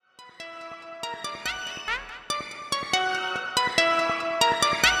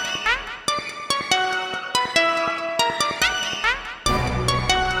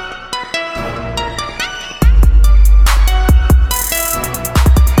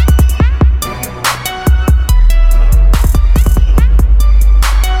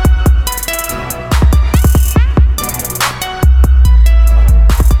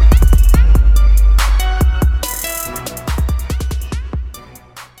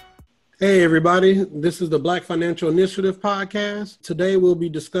Hey, everybody. This is the Black Financial Initiative podcast. Today, we'll be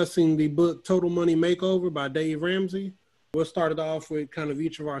discussing the book Total Money Makeover by Dave Ramsey. We'll start it off with kind of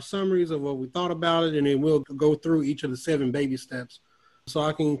each of our summaries of what we thought about it, and then we'll go through each of the 7 baby steps. So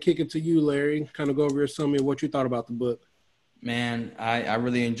I can kick it to you, Larry, kind of go over your summary of what you thought about the book. Man, I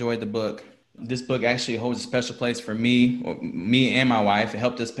really enjoyed the book. This book actually holds a special place for me and my wife. It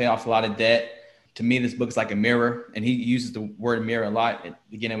helped us pay off a lot of debt. To me, this book is like a mirror, and he uses the word mirror a lot at the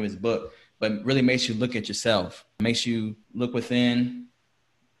beginning of his book, but really makes you look at yourself, makes you look within.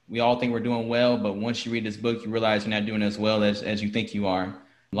 We all think we're doing well, but once you read this book, you realize you're not doing as well as you think you are.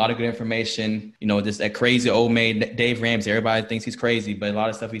 A lot of good information, that crazy old man, Dave Ramsey. Everybody thinks he's crazy, but a lot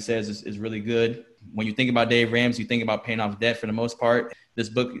of stuff he says is really good. When you think about Dave Ramsey, you think about paying off debt for the most part. This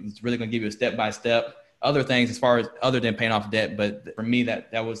book is really going to give you a step-by-step, other things as far as other than paying off debt. But for me,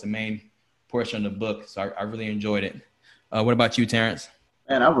 that was the main portion of the book. So I really enjoyed it. What about you, Terrence?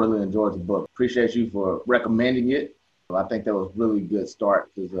 Man, I really enjoyed the book. Appreciate you for recommending it. I think that was a really good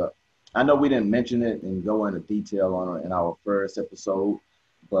start because I know we didn't mention it and go into detail on it in our first episode,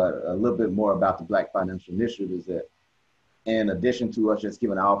 but a little bit more about the Black Financial Initiative is that in addition to us just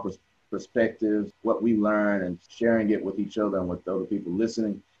giving our perspectives, what we learn and sharing it with each other and with other people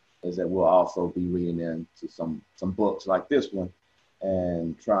listening, is that we'll also be reading into some books like this one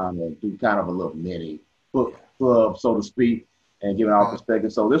and trying to do kind of a little mini book club, so to speak, and giving our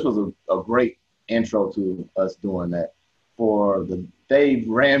perspective. So this was a great intro to us doing that. For the Dave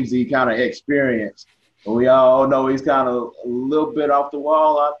Ramsey kind of experience, we all know he's kind of a little bit off the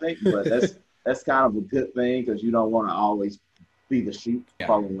wall, I think, but that's kind of a good thing because you don't want to always be the sheep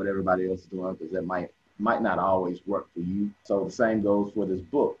following what everybody else is doing, because that might not always work for you. So the same goes for this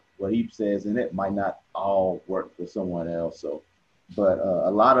book. What he says in it might not all work for someone else. But a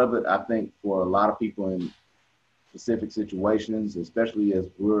lot of it, I think, for a lot of people in specific situations, especially as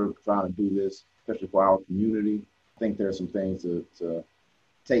we're trying to do this, especially for our community, I think there's some things to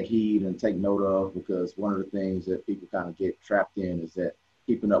take heed and take note of, because one of the things that people kind of get trapped in is that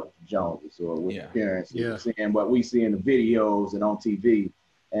keeping up with the Joneses or with parents, seeing what we see in the videos and on TV,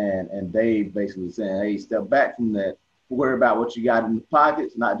 and Dave basically saying, hey, step back from that. Worry about what you got in the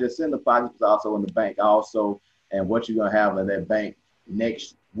pockets, not just in the pockets, but also in the bank also, and what you're going to have in that bank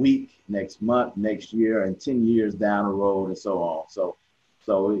next week, next month, next year, and 10 years down the road, and so on. So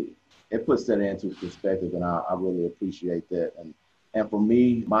it puts that into perspective, and I really appreciate that. And for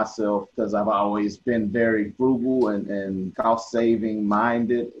me, myself, because I've always been very frugal and cost-saving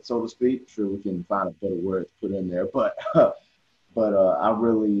minded, so to speak. Sure, we can find a better word to put in there, but I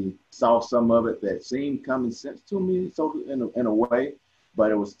really saw some of it that seemed common sense to me, so in a way. But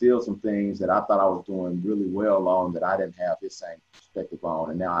it was still some things that I thought I was doing really well on that I didn't have his same perspective on,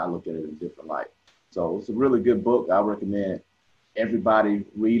 and now I look at it in a different light. So it's a really good book. I recommend everybody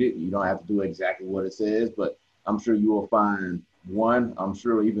read it. You don't have to do exactly what it says, but I'm sure you will find I'm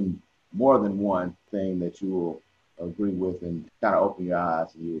sure even more than one thing that you will agree with and kind of open your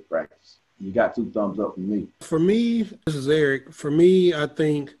eyes and you will practice. You got 2 thumbs up from me. For me, this is Eric. For me, I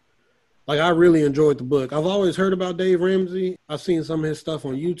think, I really enjoyed the book. I've always heard about Dave Ramsey. I've seen some of his stuff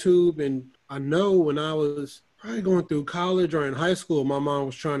on YouTube, and I know when I was probably going through college or in high school, my mom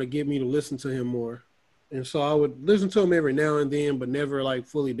was trying to get me to listen to him more. And so I would listen to him every now and then, but never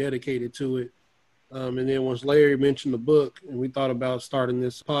fully dedicated to it. And then once Larry mentioned the book and we thought about starting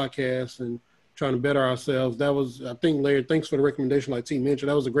this podcast and trying to better ourselves, I think, Larry, thanks for the recommendation. Like T mentioned,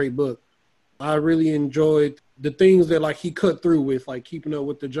 that was a great book. I really enjoyed the things that he cut through with, keeping up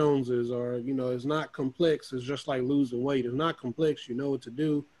with the Joneses, or, it's not complex. It's just like losing weight. It's not complex. You know what to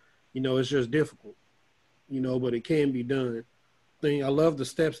do. It's just difficult, but it can be done. I love the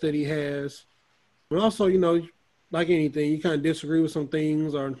steps that he has. And also, like anything, you kind of disagree with some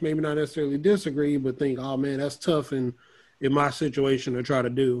things, or maybe not necessarily disagree, but think, oh man, that's tough in my situation to try to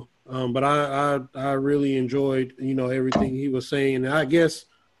do. But I really enjoyed, everything he was saying. And I guess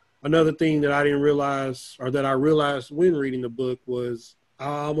another thing that I didn't realize, or that I realized when reading the book, was I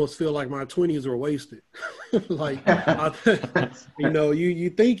almost feel like my 20s were wasted. You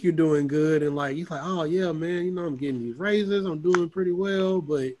think you're doing good, and you're like, oh yeah, man, I'm getting these raises, I'm doing pretty well,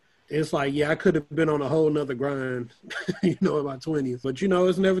 but it's I could have been on a whole nother grind, in my 20s. But,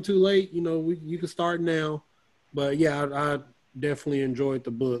 it's never too late. You can start now. But, yeah, I definitely enjoyed the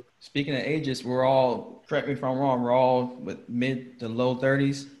book. Speaking of ages, we're all, correct me if I'm wrong, we're all mid to low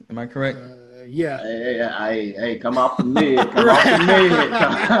 30s. Am I correct? Yeah. Hey, come off the mid. Come off the mid.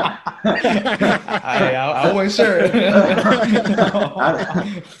 I wasn't sure.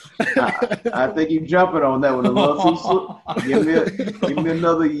 I think you're jumping on that one a little too soon. Give me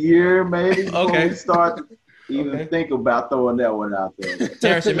another year, maybe. Okay. Before we start even think about throwing that one out there.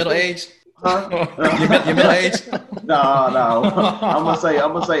 Terrence, your middle age? Huh? Your middle age? No. I'm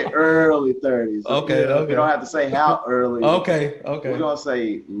gonna say early 30s. Okay, okay. We don't have to say how early. Okay. We're gonna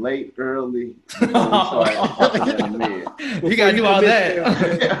say late early. Before we in the mid. You gotta do all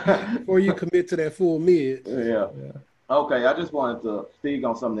that before you commit to that full mid. Yeah. Okay, I just wanted to speak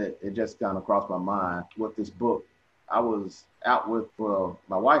on something that it just kind of crossed my mind with this book. I was out with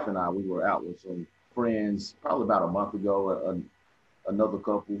my wife and I. We were out with some friends probably about a month ago. Another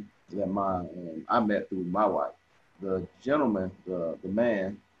couple that I met through my wife. The gentleman, the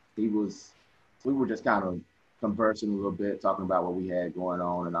man, we were just kind of conversing a little bit, talking about what we had going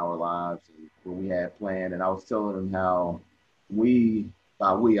on in our lives and what we had planned. And I was telling him how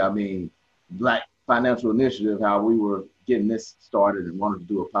I mean Black Financial Initiative, how we were getting this started and wanted to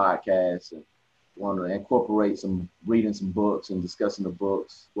do a podcast and wanted to incorporate reading some books and discussing the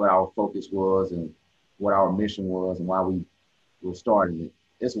books, what our focus was and what our mission was and why we were starting it.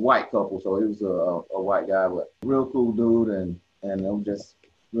 It's a white couple, so it was a white guy, but real cool dude, and I'm just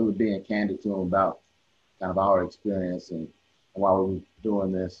really being candid to him about kind of our experience and why we were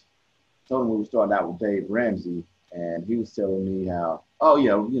doing this. Told him we were starting out with Dave Ramsey, and he was telling me how,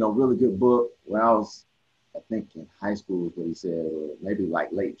 really good book. When I was, I think in high school is what he said, or maybe like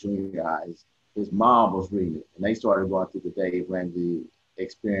late junior high, his mom was reading it, and they started going through the Dave Ramsey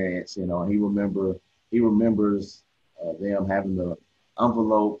experience, and he remembers them having the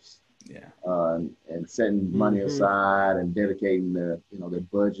envelopes, and setting money aside and dedicating their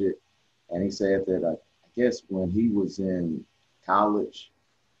budget. And he said that I guess when he was in college,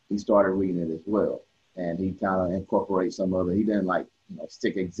 he started reading it as well, and he kind of incorporates some of it. He didn't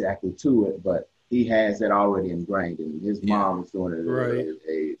stick exactly to it, but he has that already ingrained in him. His mom was doing it at an early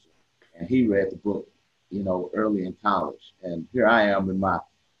age, and he read the book, early in college. And here I am in my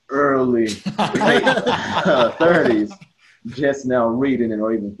early late 30s, just now reading it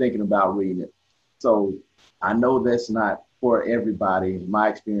or even thinking about reading it. So I know that's not for everybody. My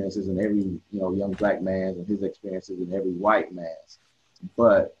experiences and every young Black man's and his experiences and every white man's,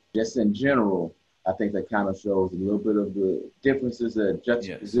 but just in general, I think that kind of shows a little bit of the differences, the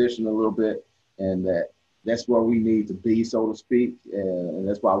juxtaposition a little bit, and that's where we need to be, so to speak, and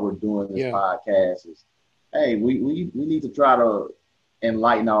that's why we're doing this podcast. Is hey, we need to try to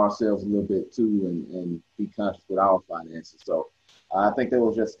enlighten ourselves a little bit too, and be conscious with our finances. So I think that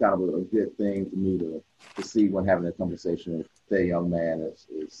was just kind of a good thing for me to see when having a conversation with the young man is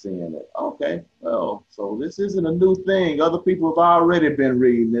seeing that, okay, well, so this isn't a new thing. Other people have already been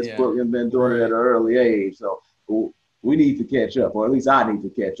reading this book and been doing it at an early age. So we need to catch up, or at least I need to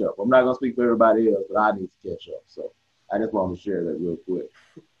catch up. I'm not going to speak for everybody else, but I need to catch up. So I just wanted to share that real quick.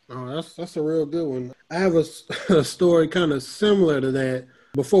 Oh, that's a real good one. I have a story kind of similar to that.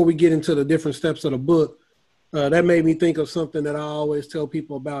 Before we get into the different steps of the book, that made me think of something that I always tell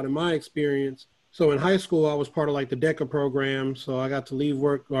people about in my experience. So in high school, I was part of the DECA program. So I got to leave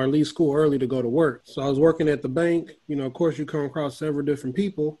work or leave school early to go to work. So I was working at the bank. Of course, you come across several different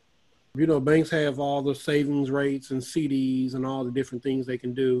people. Banks have all the savings rates and CDs and all the different things they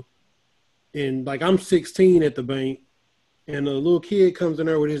can do. And I'm 16 at the bank, and a little kid comes in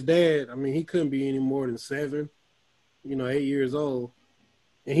there with his dad. I mean, he couldn't be any more than 7, 8 years old.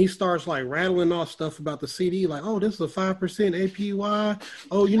 And he starts rattling off stuff about the CD, oh, this is a 5% APY.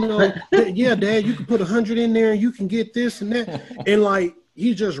 Oh, yeah, Dad, you can put 100 in there and you can get this and that. And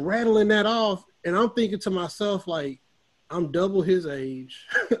he's just rattling that off. And I'm thinking to myself, I'm double his age.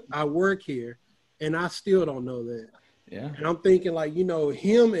 I work here and I still don't know that. Yeah. And I'm thinking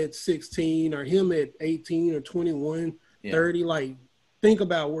him at 16 or him at 18 or 21, 30, think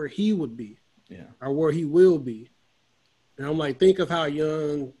about where he would be or where he will be. And I'm think of how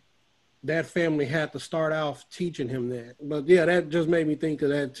young that family had to start off teaching him that. But that just made me think of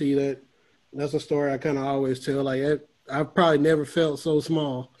that too. That's a story I kind of always tell. I've probably never felt so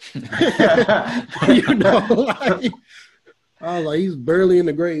small. I was he's barely in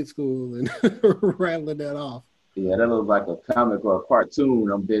the grade school and rattling that off. Yeah, that looks like a comic or a cartoon.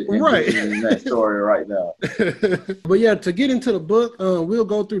 I'm in that story right now. But to get into the book, we'll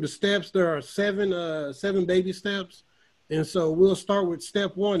go through the steps. There are seven baby steps. And so we'll start with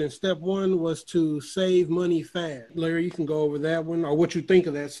step 1. And step 1 was to save money fast. Larry, you can go over that one or what you think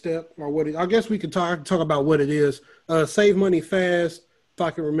of that step or what I guess we could talk about what it is. Save money fast, if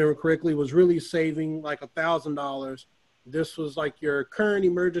I can remember correctly, was really saving $1,000. This was your current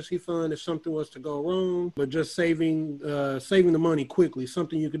emergency fund if something was to go wrong, but just saving the money quickly,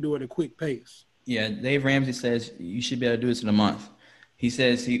 something you could do at a quick pace. Yeah, Dave Ramsey says you should be able to do this in a month. He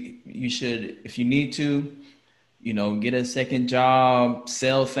says you should, if you need to, get a second job,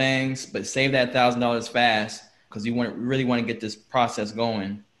 sell things, but save that $1,000 fast because you really want to get this process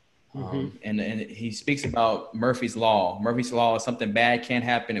going. And he speaks about Murphy's Law. Murphy's Law is something bad can't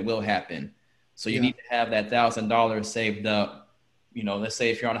happen, it will happen. So you need to have that $1,000 saved up. You know, let's say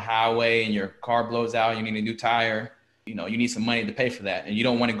if you're on a highway and your car blows out, you need a new tire, you know, you need some money to pay for that. And you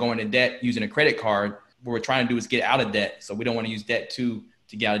don't want to go into debt using a credit card. What we're trying to do is get out of debt. So we don't want to use debt to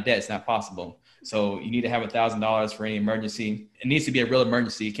get out of debt. It's not possible. So you need to have $1,000 for any emergency. It needs to be a real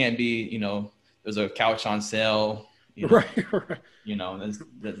emergency. It can't be, you know, there's a couch on sale, you know, right. You know,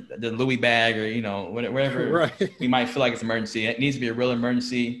 the Louis bag or, you know, whatever we might feel like it's an emergency. It needs to be a real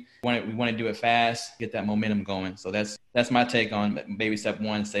emergency. We want to do it fast, get that momentum going. So that's my take on baby step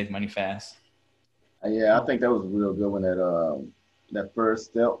 1, save money fast. Yeah, I think that was a real good one. That first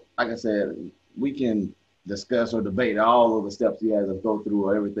step, like I said, we can discuss or debate all of the steps you have to go through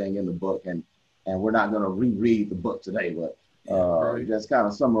or everything in the book, and we're not going to reread the book today, but just kind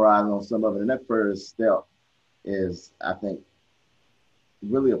of summarizing on some of it. And that first step is, I think,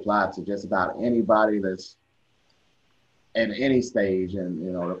 really applied to just about anybody that's at any stage in,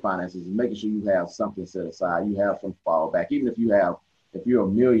 you know, the finances, and making sure you have something set aside, you have some fallback. Even if you're a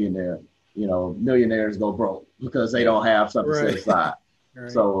millionaire, you know, millionaires go broke because they don't have something set aside.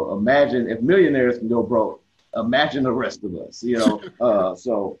 So imagine if millionaires can go broke, imagine the rest of us, you know.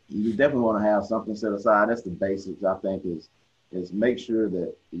 So you definitely want to have something set aside. That's the basics, I think, is make sure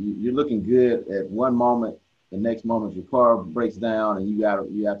that you're looking good at one moment. The next moment your car breaks down and you have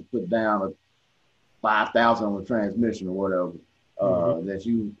to put down a $5,000 on the transmission or whatever, that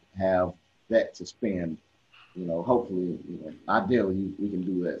you have that to spend. You know, hopefully, you know, ideally we can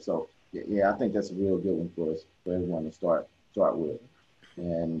do that. So yeah, I think that's a real good one for us, for everyone to start with.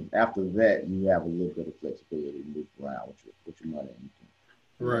 And after that, you have a little bit of flexibility to move around with your money and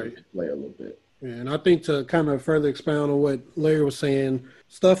you can play a little bit. Yeah, and I think to kind of further expound on what Larry was saying,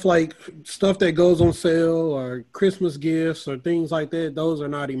 stuff that goes on sale or Christmas gifts or things like that, those are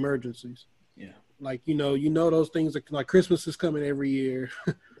not emergencies. Yeah. Like, you know those things are, like Christmas is coming every year.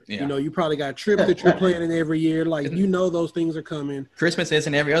 You know, you probably got a trip that you're planning every year. Like, you know, those things are coming. Christmas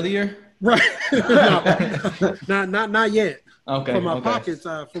isn't every other year? Right. No, not yet. Okay. For my pockets,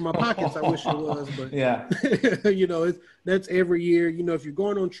 I wish it was, but yeah. You know, that's every year. You know, if you're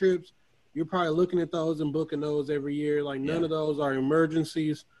going on trips, you're probably looking at those and booking those every year. Like, none of those are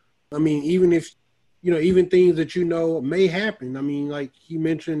emergencies. I mean, even if, you know, even things that you know may happen. I mean, like he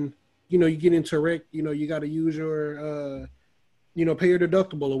mentioned, you know, you get into a wreck, you know, you got to use your, you know, pay your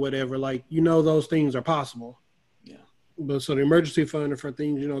deductible or whatever. Like, you know, those things are possible. Yeah. But so the emergency fund are for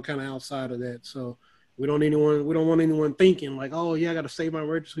things, you know, kind of outside of that. So we don't want anyone thinking like, oh yeah, I got to save my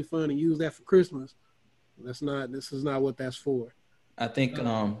emergency fund and use that for Christmas. This is not what that's for. I think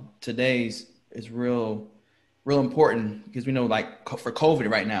today's is real important because we know, like, for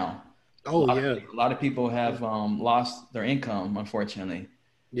COVID right now. A lot of people have lost their income, unfortunately.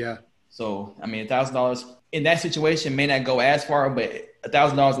 Yeah. So I mean, $1,000 in that situation may not go as far, but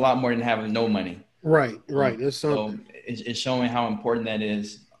 $1,000 is a lot more than having no money. Right. It's something. So it's showing how important that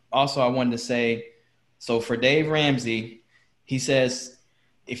is. Also, I wanted to say, so for Dave Ramsey, he says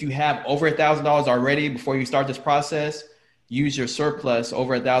if you have over $1,000 already before you start this process, use your surplus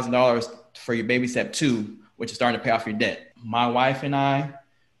over $1,000 for your baby step 2, which is starting to pay off your debt. My wife and I,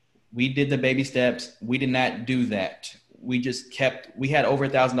 we did the baby steps. We did not do that. We had over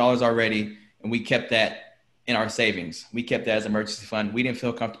 $1,000 already, and we kept that in our savings. We kept that as an emergency fund. We didn't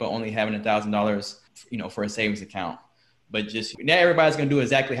feel comfortable only having $1,000, you know, for a savings account. But just not everybody's going to do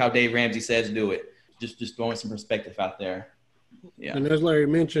exactly how Dave Ramsey says do it. Just throwing some perspective out there. Yeah. And as Larry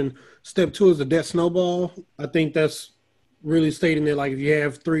mentioned, step 2 is the debt snowball. I think that's really stating that, like, if you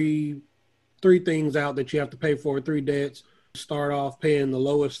have three things out that you have to pay for, 3 debts, start off paying the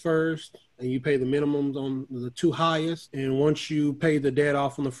lowest first, and you pay the minimums on the 2 highest. And once you pay the debt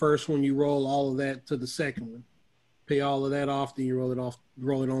off on the first one, you roll all of that to the second one. Pay all of that off, then you roll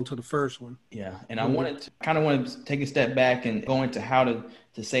it on to the first one. Yeah, and I wanted to take a step back and go into how to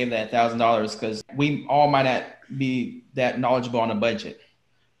save that $1,000, because we all might not be that knowledgeable on a budget.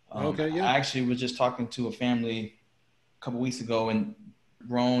 I actually was just talking to a family a couple weeks ago, and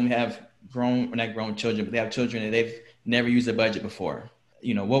not grown children, but they have children and they've never used a budget before.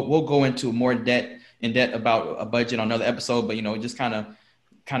 You know, we'll go into more in depth about a budget on another episode, but, you know, just kind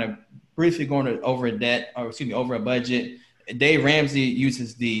of briefly going over a budget. Dave Ramsey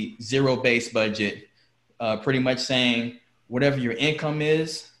uses the zero-based budget, pretty much saying whatever your income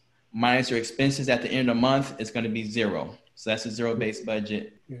is minus your expenses at the end of the month is going to be zero. So that's a zero-based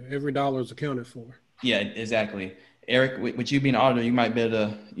budget. Yeah, every dollar is accounted for. Yeah, exactly. Eric, with you being an auditor, you might be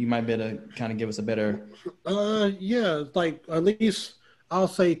able to kind of give us a better. Yeah, like, at least I'll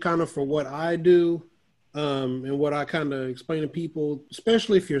say, kind of for what I do, And what I kind of explain to people,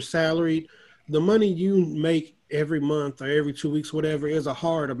 especially if you're salaried, the money you make every month or every 2 weeks, whatever, is a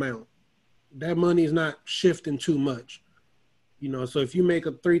hard amount. That money is not shifting too much. So if you make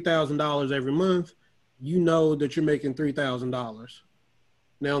a $3,000 every month, you know that you're making $3,000.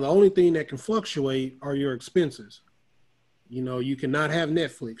 Now, the only thing that can fluctuate are your expenses. You cannot have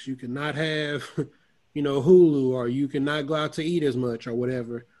Netflix. You cannot have, Hulu, or you cannot go out to eat as much or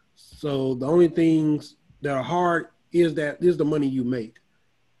whatever. So the only things that are hard is the money you make.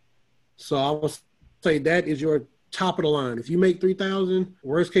 So I would say that is your top of the line. If you make 3,000,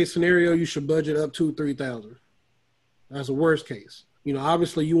 worst case scenario, you should budget up to 3,000. That's a worst case.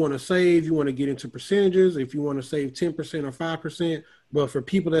 Obviously you want to save, you want to get into percentages. If you want to save 10% or 5%, but for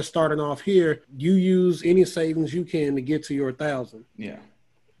people that's starting off here, you use any savings you can to get to your 1,000. Yeah.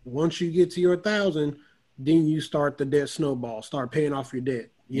 Once you get to your 1,000, then you start the debt snowball, start paying off your debt.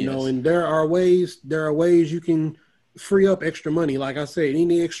 And there are ways you can free up extra money. Like I said,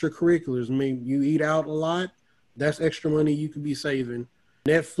 any extracurriculars. I mean, you eat out a lot, that's extra money you could be saving.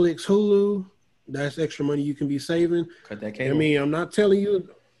 Netflix, Hulu, that's extra money you can be saving. Cut that cable. I mean, I'm not telling you,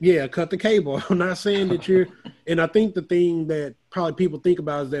 cut the cable. I'm not saying that you're, and I think the thing that probably people think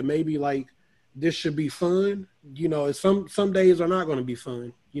about is that maybe like this should be fun. Some days are not going to be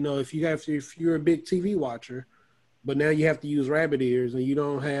fun. If you're a big TV watcher, but now you have to use rabbit ears and you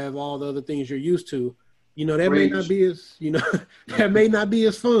don't have all the other things you're used to, that may not be as, that may not be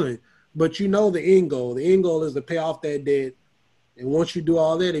as fun, but the end goal. The end goal is to pay off that debt. And once you do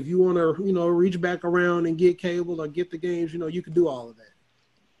all that, if you want to, reach back around and get cable or get the games, you can do all of that.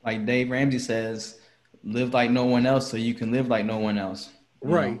 Like Dave Ramsey says, live like no one else so you can live like no one else.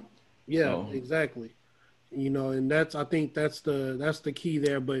 Right. Yeah, exactly. And I think that's the key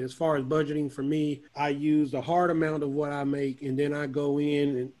there. But as far as budgeting for me, I use the hard amount of what I make, and then I go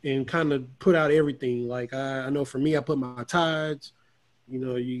in and kind of put out everything. Like I know for me, I put my tithes.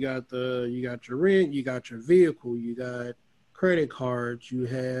 You got your rent, you got your vehicle, you got credit cards, you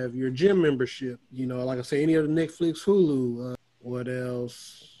have your gym membership, like I say, any of the Netflix, Hulu, what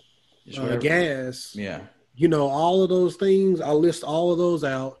else? Gas. Yeah. All of those things, I list all of those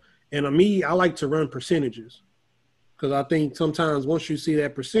out. And I like to run percentages because I think sometimes once you see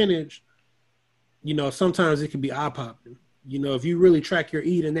that percentage, sometimes it can be eye-popping. If you really track your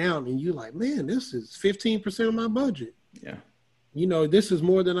eating out and you're like, man, this is 15% of my budget. Yeah. This is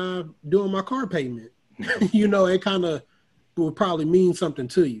more than I do on my car payment. It kind of will probably mean something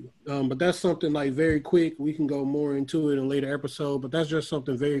to you. But that's something like very quick. We can go more into it in a later episode, but that's just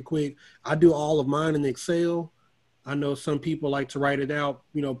something very quick. I do all of mine in Excel. I know some people like to write it out,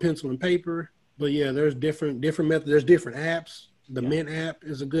 pencil and paper. But yeah, there's different methods. There's different apps. The Mint app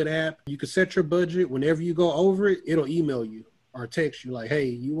is a good app. You can set your budget. Whenever you go over it, it'll email you or text you like, hey,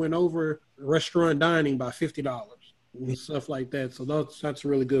 you went over restaurant dining by $50 and stuff like that. So that's a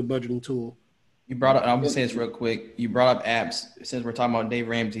really good budgeting tool. You brought up, I'm going to say this real quick. You brought up apps. Since we're talking about Dave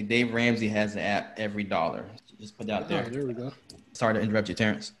Ramsey, Dave Ramsey has the app Every Dollar. Just put that out there. Oh, there we go. Sorry to interrupt you,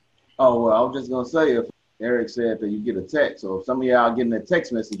 Terrence. Oh, well, I was just going to say, if Eric said that you get a text, so if some of y'all getting a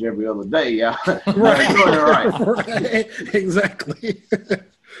text message every other day, y'all right. doing it right. Right. Exactly.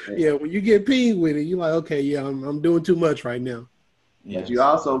 Yeah, when you get pinged with it, you're like, okay, yeah, I'm doing too much right now. Yes. But you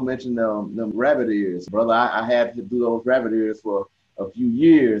also mentioned them rabbit ears. Brother, I had to do those rabbit ears for a few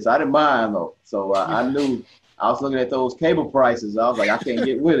years. I didn't mind, though. So I knew I was looking at those cable prices. I was like, I can't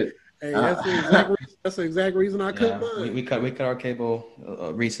get with it. Hey, that's the exact reason I cut mine. We cut our cable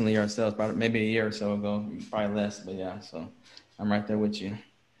recently ourselves, probably maybe a year or so ago, probably less. But yeah, so I'm right there with you.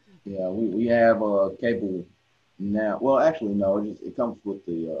 Yeah, we have cable now. Well, actually, no, it comes with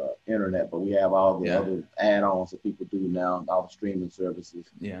the internet, but we have all the other add-ons that people do now, all the streaming services.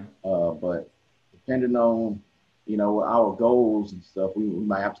 Yeah. But depending on our goals and stuff, we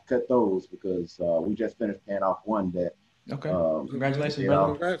might have to cut those because we just finished paying off one debt. Okay. Congratulations,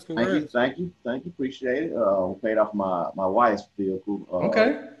 brother. Congrats. Thank you. Appreciate it. We paid off my wife's vehicle.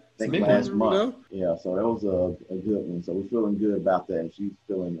 Okay. I think last month. Yeah, so that was a good one. So we're feeling good about that, and she's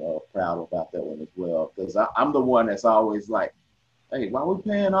feeling proud about that one as well. Because I'm the one that's always like, hey, why are we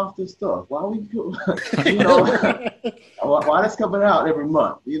paying off this stuff? Why are we, why that's coming out every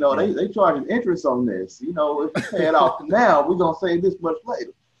month? They charging interest on this. If we pay it off now, we're gonna save this much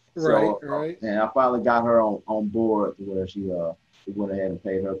later. Right. And I finally got her on board to where she went ahead and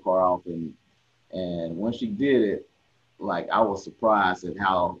paid her car off, and when she did it, like I was surprised at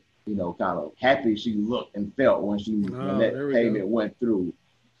how kind of happy she looked and felt when that payment went through.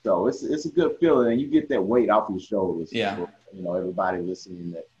 So it's a good feeling, and you get that weight off your shoulders. Yeah. For, everybody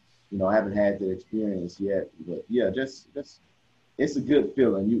listening that haven't had that experience yet, but yeah, just it's a good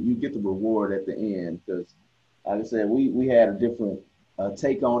feeling. You get the reward at the end because, like I said, we had a different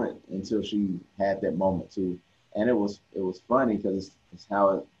take on it until she had that moment too, and it was funny because it's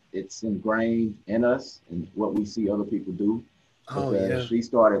how it's ingrained in us and what we see other people do. Oh Because yeah. she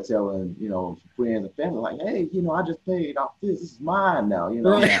started telling, friends and family, like, hey, I just paid off this. This is mine now,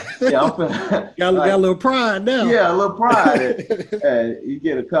 Right. Yeah, I'm finna, got a little pride now. Yeah, a little pride. And you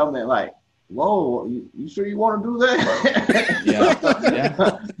get a comment like, whoa, you sure you want to do that?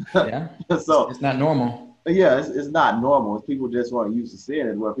 Yeah. So it's not normal. Yeah, it's not normal. People just weren't used to seeing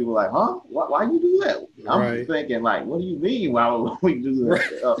it where people are like, huh? Why you do that? I'm thinking like, what do you mean? Why would we do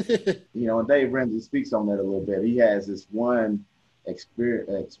that? And Dave Ramsey speaks on that a little bit. He has this one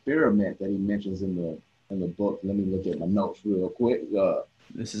experiment that he mentions in the book. Let me look at my notes real quick.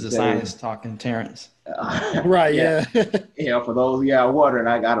 This is a science talking, Terrence. Right, yeah. For those of y'all wondering,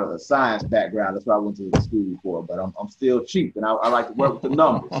 I got a science background. That's what I went to school for, but I'm still cheap, and I like to work with the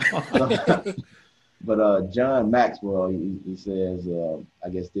numbers. But John Maxwell, he says, I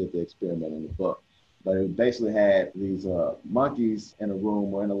guess did the experiment in the book. But it basically had these monkeys in a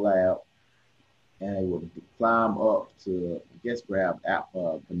room or in a lab, and they would climb up to, I guess, grab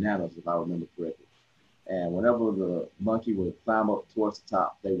bananas, if I remember correctly. And whenever the monkey would climb up towards the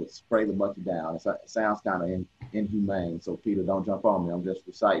top, they would spray the monkey down. It sounds kind of inhumane, so Peter, don't jump on me. I'm just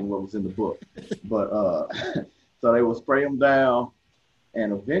reciting what was in the book. But so they would spray them down,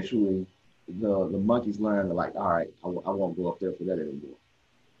 and eventually the monkeys learned to like, all right, I won't go up there for that anymore.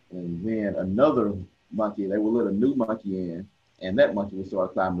 And then another monkey, they would let a new monkey in, and that monkey would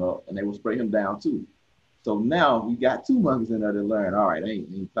start climbing up, and they would spray him down too. So now we got two monkeys in there that learn, all right, I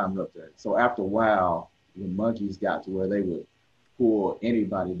ain't climbing up there. So after a while, the monkeys got to where they would pull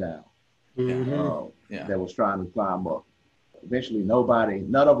anybody down that was trying to climb up. Eventually,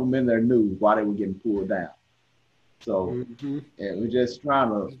 none of them in there knew why they were getting pulled down. So we're just trying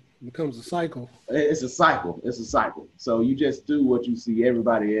to. It becomes a cycle. It's a cycle. So you just do what you see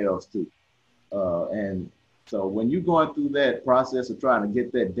everybody else do. And so when you're going through that process of trying to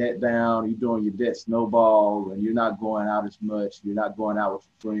get that debt down, you're doing your debt snowball, and you're not going out as much, you're not going out with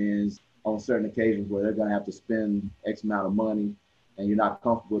your friends on certain occasions where they're going to have to spend X amount of money, and you're not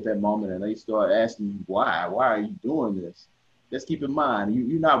comfortable with that moment, and they start asking you, why are you doing this? Just keep in mind,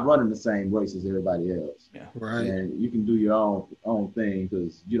 you're not running the same race as everybody else. Yeah, right. And you can do your own thing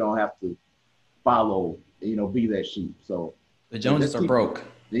because you don't have to follow, be that sheep. So the Joneses are broke.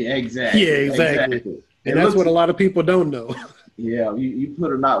 Yeah, exactly. Yeah, exactly. And that's what a lot of people don't know. Yeah, you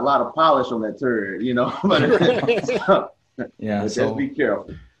put a lot of polish on that turd, But just be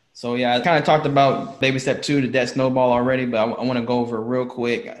careful. So yeah, I kind of talked about baby step 2, the debt snowball already, but I want to go over real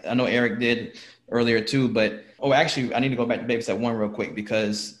quick. I know Eric did earlier too, but actually I need to go back to baby step 1 real quick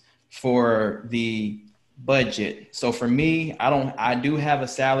because for the budget. So for me, I do have a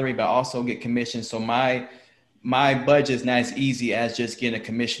salary, but I also get commission. So my budget is not as easy as just getting a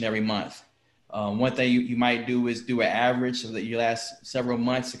commission every month. One thing you might do is do an average so that you last several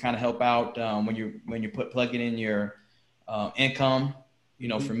months to kind of help out when you plug it in your income.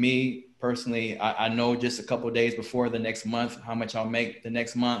 For me personally, I know just a couple of days before the next month how much I'll make the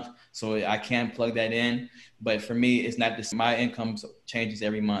next month, so I can plug that in. But for me, it's not just my income changes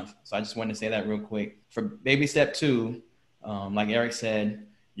every month. So I just wanted to say that real quick. For baby step 2, like Eric said,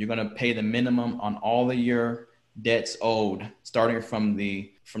 you're going to pay the minimum on all of your debts owed, starting from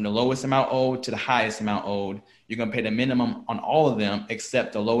the lowest amount owed to the highest amount owed. You're going to pay the minimum on all of them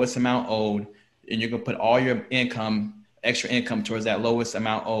except the lowest amount owed, and you're going to put all your extra income towards that lowest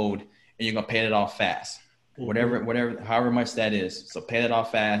amount owed, and you're going to pay it off fast. Whatever, however much that is. So pay it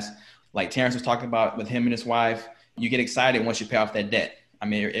off fast. Like Terrence was talking about with him and his wife, you get excited once you pay off that debt. I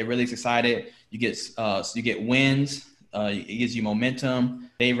mean, it really is excited. You get wins. It gives you momentum.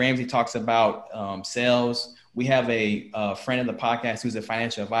 Dave Ramsey talks about sales. We have a friend of the podcast who's a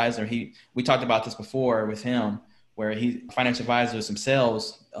financial advisor. We talked about this before with him, where he financial advisor, some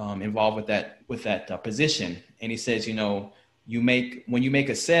sales involved with that position. And he says, when you make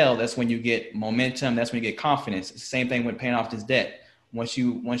a sale, that's when you get momentum. That's when you get confidence. It's the same thing with paying off this debt. Once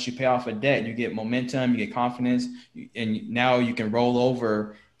you pay off a debt, you get momentum, you get confidence, and now you can roll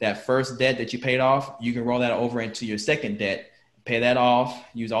over that first debt that you paid off. You can roll that over into your second debt, pay that off,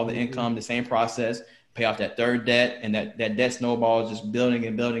 use all the income, the same process, pay off that third debt, and that debt snowball is just building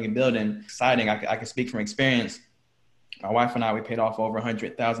and building and building. Exciting. I can speak from experience. My wife and I, we paid off over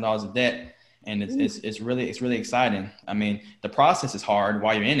 $100,000 of debt. And it's really exciting. I mean, the process is hard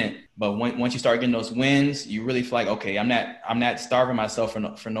while you're in it, but once you start getting those wins, you really feel like, okay, I'm not starving myself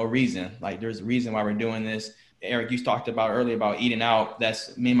for no reason. Like there's a reason why we're doing this. Eric, you talked about earlier about eating out.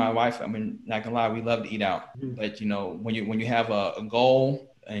 That's me and my wife. I mean, not gonna lie, we love to eat out. Mhm. But when you have a goal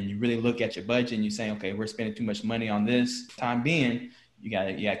and you really look at your budget and you're saying, okay, we're spending too much money on this time being, you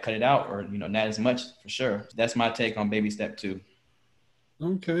gotta cut it out, or not as much for sure. That's my take on baby step 2.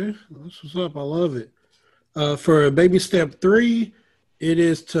 Okay, that's what's up. I love it. For baby step 3, it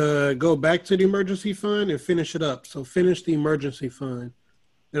is to go back to the emergency fund and finish it up. So finish the emergency fund.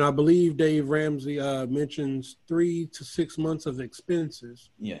 And I believe Dave Ramsey mentions 3 to 6 months of expenses.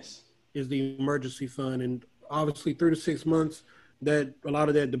 Yes. Is the emergency fund. And obviously 3 to 6 months, that a lot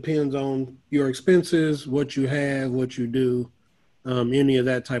of that depends on your expenses, what you have, what you do, any of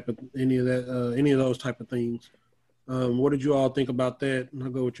those type of things. What did you all think about that? I'll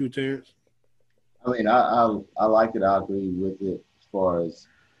go with you, Terrence. I mean, I like it. I agree with it as far as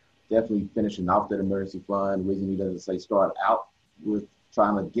definitely finishing off that emergency fund. The reason he doesn't say start out with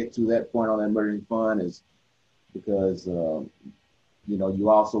trying to get to that point on that emergency fund is because, you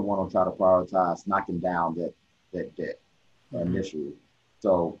also want to try to prioritize knocking down that debt initially.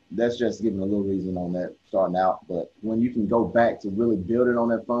 So that's just giving a little reason on that starting out. But when you can go back to really building on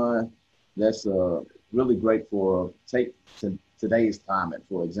that fund, that's really great for today's climate,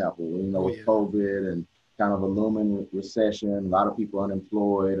 for example. With COVID and kind of a looming recession, a lot of people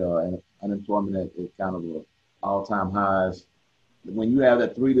unemployed, and unemployment at kind of all-time highs. When you have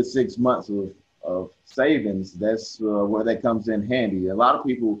that 3 to 6 months of savings, that's where that comes in handy. A lot of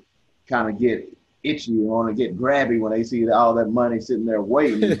people kind of get itchy and want to get grabby when they see all that money sitting there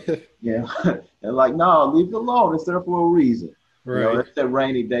waiting. They're like, no, leave it alone. It's there for a reason. Right. That's that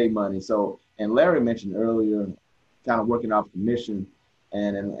rainy day money. So, and Larry mentioned earlier, kind of working off commission.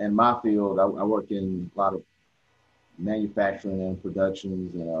 And in my field, I work in a lot of manufacturing and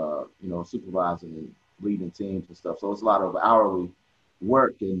productions and, supervising and leading teams and stuff. So it's a lot of hourly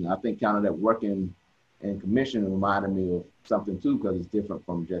work. And I think kind of that working and commission reminded me of something too, because it's different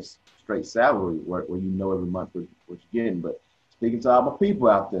from just straight salary work where every month what you're getting. But speaking to all my people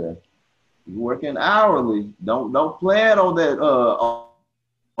out there, you're working hourly. Don't plan on that all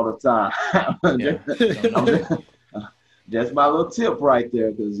the time. Just my little tip right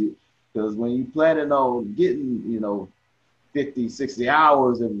there, because when you planning on getting 50, 60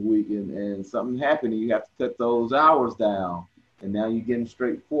 hours every week and something happened and you have to cut those hours down, and now you're getting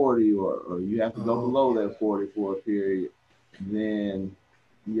straight 40 or you have to go below that 40 for a period, then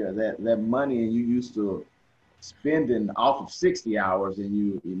that money and you used to spending off of 60 hours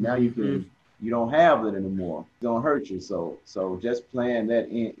and now you don't have it anymore. It's gonna hurt you. So just plan that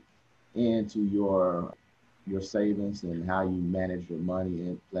into your savings and how you manage your money,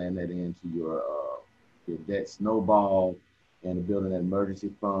 and plan that into your debt snowball and building an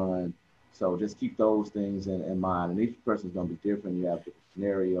emergency fund. So just keep those things in mind. And each person's going to be different. You have different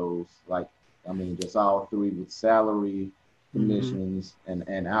scenarios, just all 3 with salary, commissions,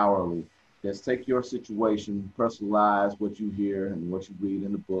 and hourly. Just take your situation, personalize what you hear and what you read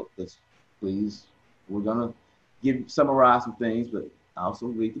in the book. Please, we're going to summarize some things, but also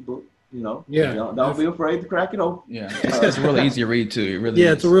read the book. Don't be afraid to crack it open. Yeah, it's a really easy read too. It really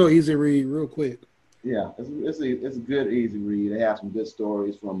is. It's a real easy read, real quick. Yeah, it's a good, easy read. They have some good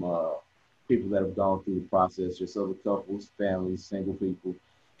stories from people that have gone through the process, just other couples, families, single people.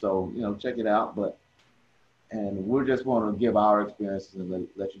 So, check it out. And we just want to give our experiences and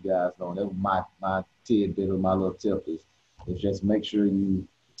let you guys know. And that was my tidbit or my little tip is just make sure you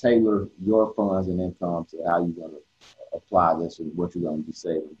tailor your funds and income to how you're going to apply this and what you're going to be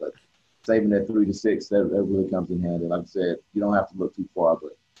saving. But saving that 3 to 6, that really comes in handy. Like I said, you don't have to look too far,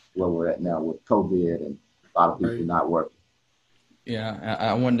 but where we're at now with COVID and a lot of people not working. Yeah,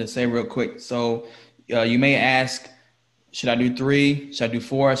 I wanted to say real quick. So you may ask, should I do 3? Should I do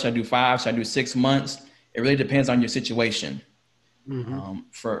 4? Should I do 5? Should I do 6 months? It really depends on your situation.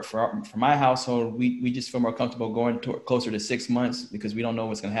 For my household, we just feel more comfortable going closer to 6 months because we don't know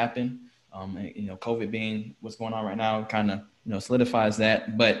what's going to happen. COVID being what's going on right now kind of solidifies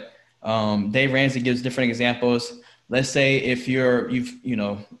that. But Dave Ramsey gives different examples. Let's say if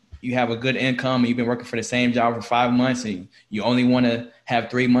you have a good income and you've been working for the same job for 5 months and you only want to have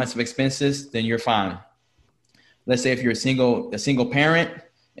 3 months of expenses, then you're fine. Let's say if you're a single parent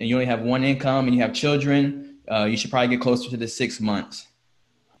and you only have one income and you have children, you should probably get closer to the 6 months.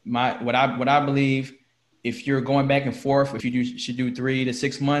 What I believe, if you're going back and forth, if you should do 3 to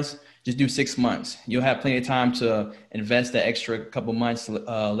 6 months, just do 6 months. You'll have plenty of time to invest the extra couple months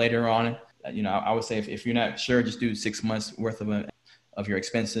later on. I would say if you're not sure, just do 6 months worth of your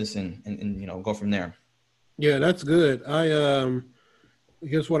expenses and go from there. Yeah, that's good. I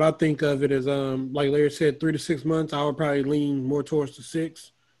guess what I think of it is, like Larry said, 3 to 6 months. I would probably lean more towards the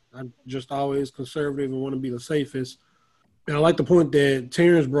 6. I'm just always conservative and want to be the safest. And I like the point that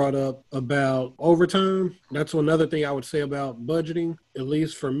Terrence brought up about overtime. That's another thing I would say about budgeting. At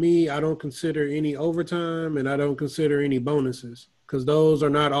least for me, I don't consider any overtime and I don't consider any bonuses because those are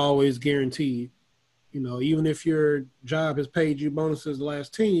not always guaranteed. You know, even if your job has paid you bonuses the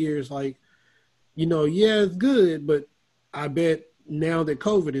last 10 years, like, you know, yeah, it's good, but I bet now that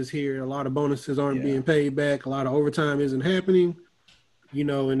COVID is here, a lot of bonuses aren't being paid back. A lot of overtime isn't happening, you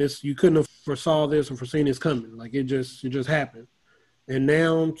know, and it's, you couldn't have foresaw this or foreseen this coming. Like it just happened. And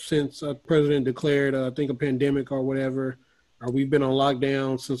now since president declared, I think a pandemic or whatever, or we've been on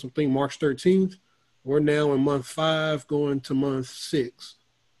lockdown since I think March 13th, we're now in month 5 going to month 6.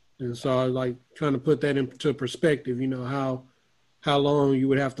 And so I was like trying to put that into perspective, you know, how long you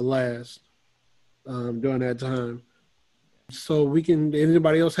would have to last during that time. So we can,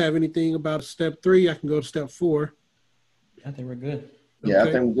 anybody else have anything about step 3? I can go to step 4. I think we're good. Yeah, okay.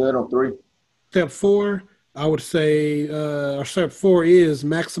 I think we're good on 3. Step 4, I would say, or step 4 is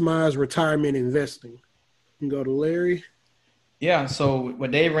maximize retirement investing. You can go to Larry. Yeah, so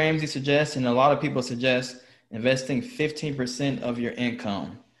what Dave Ramsey suggests, and a lot of people suggest, investing 15% of your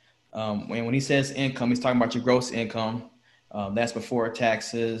income. When he says income, he's talking about your gross income. That's before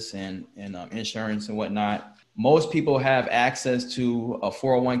taxes and insurance and whatnot. Most people have access to a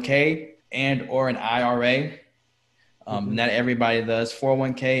 401k and or an IRA. Not everybody does.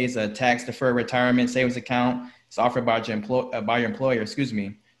 401k is a tax-deferred retirement savings account. It's offered by your employer,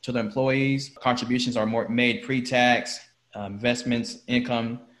 to the employees. Contributions are made pre-tax. Investments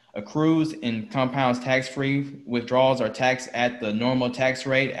income accrues and compounds tax-free. Withdrawals are taxed at the normal tax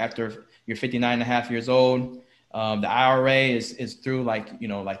rate after you're 59 and a half years old. The IRA is through like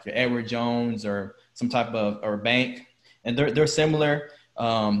your Edward Jones or some type of or bank, and they're similar.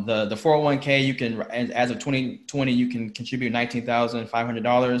 The 401k, you can, as of 2020, you can contribute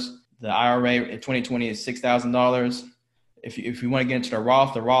 $19,500. The IRA in 2020 is $6,000. If you want to get into the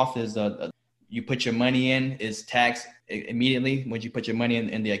Roth is you put your money in, is taxed immediately when you put your money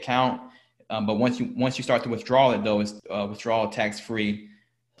in the account. But once you start to withdraw it, though, it's withdrawal tax free.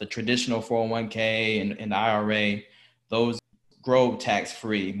 The traditional 401k and the IRA, those grow tax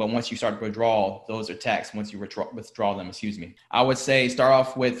free. But once you start to withdraw, those are taxed once you withdraw them. I would say start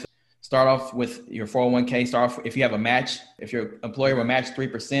off with your 401k. If you have a match, if your employer will match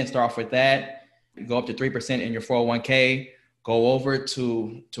 3%, start off with that. Go up to 3% in your 401k. Go over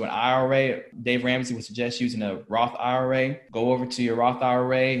to an IRA. Dave Ramsey would suggest using a Roth IRA. Go over to your Roth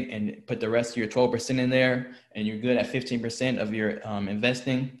IRA and put the rest of your 12% in there, and you're good at 15% of your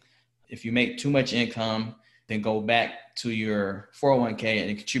investing. If you make too much income, then go back to your 401k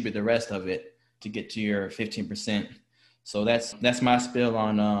and contribute the rest of it to get to your 15%. So that's my spill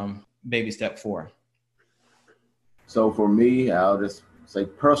on baby step 4. So for me, I'll just say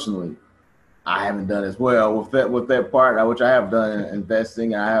personally, I haven't done as well with that part, which I have done in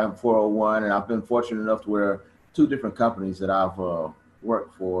investing. I have 401, and I've been fortunate enough to where 2 different companies that I've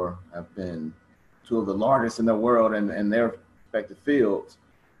worked for have been 2 of the largest in the world in their respective fields,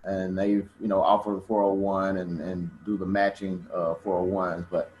 and they've offered 401 and do the matching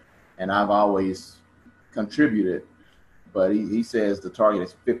 401s, and I've always contributed, but he says the target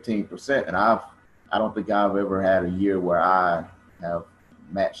is 15%, and I don't think I've ever had a year where I have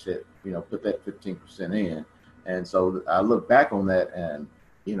matched it. Put that 15% in. And so I look back on that and,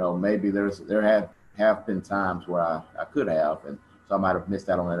 maybe there have been times where I could have, and so I might have missed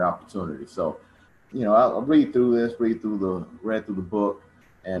out on that opportunity. So, I'll read through the book.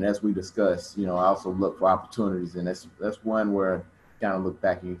 And as we discussed, I also look for opportunities. And that's one where you kind of look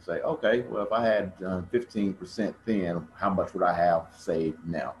back and you say, okay, well, if I had 15% then, how much would I have saved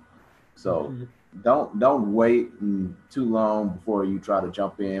now? So don't wait too long before you try to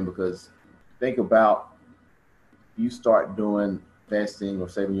jump in, because think about, you start doing investing or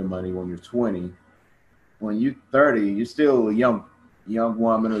saving your money when you're 20. When you're 30, you're still a young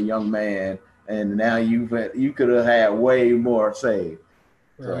woman or young man, and now you could have had way more saved.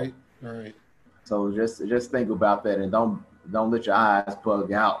 Right. So just think about that, and don't let your eyes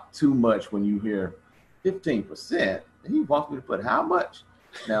bug out too much when you hear 15%. And you want me to put how much?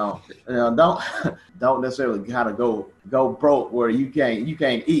 Now, don't necessarily gotta go broke where you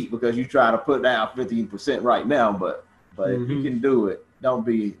can't eat because you try to put down 15% right now. But if you can do it, don't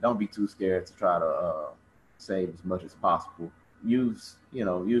be too scared to try to save as much as possible. Use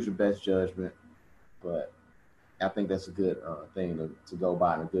your best judgment. But I think that's a good thing to go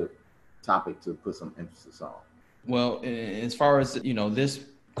by, and a good topic to put some emphasis on. Well, as far as this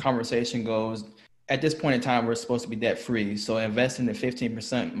conversation goes, at this point in time, we're supposed to be debt free. So investing the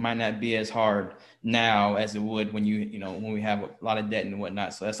 15% might not be as hard now as it would when when we have a lot of debt and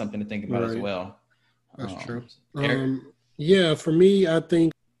whatnot. So that's something to think about as well. That's true. Eric? Yeah, for me, I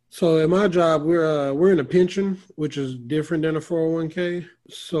think so. In my job, we're in a pension, which is different than a 401k.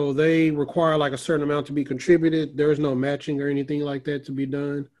 So they require like a certain amount to be contributed. There's no matching or anything like that to be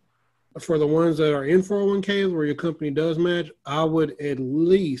done. For the ones that are in 401ks where your company does match, I would at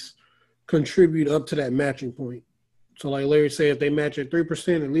least contribute up to that matching point. So like Larry said, if they match at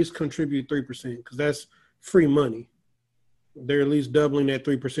 3%, at least contribute 3% because that's free money. They're at least doubling that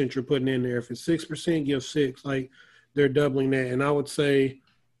 3% you're putting in there. If it's 6%, give 6. Like they're doubling that. And I would say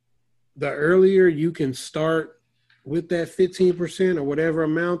the earlier you can start with that 15% or whatever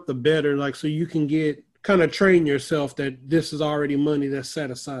amount, the better. Like so you can kind of train yourself that this is already money that's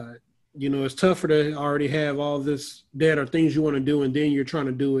set aside. It's tougher to already have all this debt or things you want to do, and then you're trying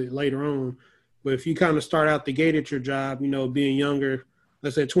to do it later on. But if you kind of start out the gate at your job, being younger,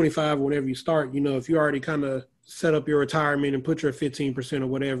 let's say 25 or whenever you start, if you already kind of set up your retirement and put your 15% or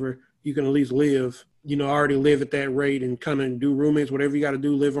whatever, you can at least live, already live at that rate and kind of do roommates, whatever you got to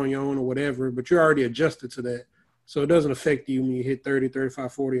do, live on your own or whatever. But you're already adjusted to that. So it doesn't affect you when you hit 30,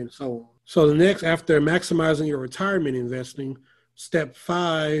 35, 40, and so on. So the next, after maximizing your retirement investing, step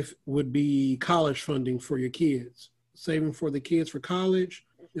 5 would be college funding for your kids. Saving for the kids for college.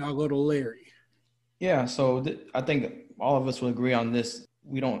 I'll go to Larry. Yeah, so I think all of us will agree on this.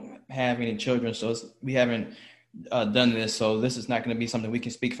 We don't have any children, so we haven't done this. So this is not going to be something we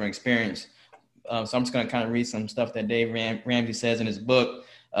can speak from experience. So I'm just going to kind of read some stuff that Dave Ramsey says in his book.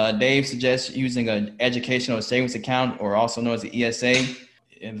 Dave suggests using an educational savings account, or also known as the ESA,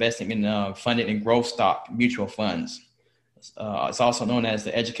 investing in funded in growth stock mutual funds. It's also known as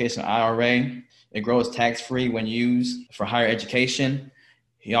the educational IRA. It grows tax-free when used for higher education.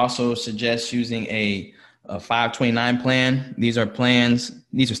 He also suggests using a 529 plan. These are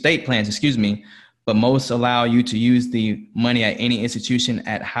state plans, but most allow you to use the money at any institution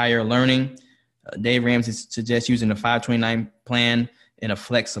at higher learning. Dave Ramsey suggests using a 529 plan and a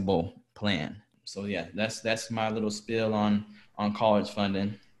flexible plan. So yeah, that's my little spiel on college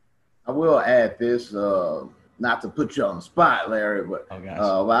funding. I will add this, not to put you on the spot, Larry, but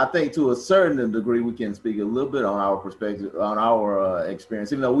I think to a certain degree we can speak a little bit on our perspective, on our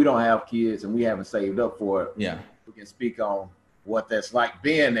experience. Even though we don't have kids and we haven't saved up for it, we can speak on what that's like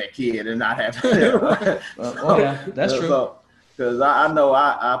being that kid and not having it. Yeah, that's true. Because I know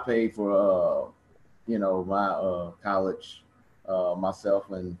I paid for my college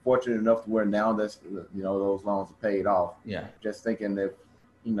myself, and fortunate enough to where now that's those loans are paid off. Yeah. Just thinking that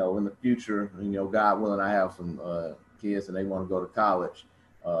in the future, God willing, I have some kids and they want to go to college,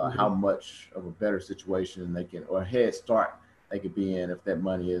 how much of a better situation they can, or head start they could be in if that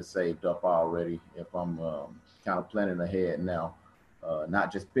money is saved up already. If I'm kind of planning ahead now,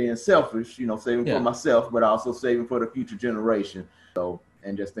 not just being selfish, saving for myself, but also saving for the future generation. So,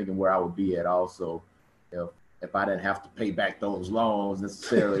 and just thinking where I would be at also, if I didn't have to pay back those loans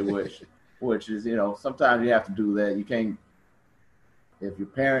necessarily, which is, sometimes you have to do that. You can't. If your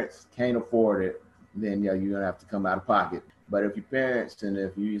parents can't afford it, then you're gonna have to come out of pocket. But if your parents and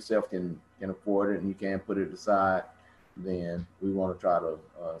if you yourself can afford it and you can put it aside, then we want to try to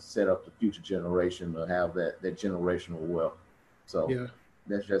set up the future generation to have that generational wealth. So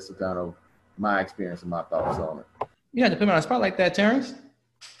that's just kind of my experience and my thoughts on it. You had to put me on a spot like that, Terrence.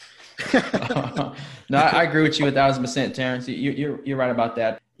 No, I agree with you 1,000%, Terrence. You're right about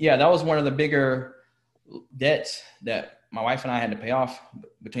that. Yeah, that was one of the bigger debts that my wife and I had to pay off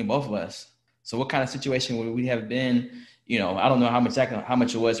between both of us. So what kind of situation would we have been? I don't know how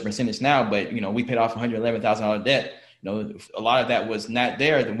much it was percentage now, but we paid off $111,000 debt. A lot of that was not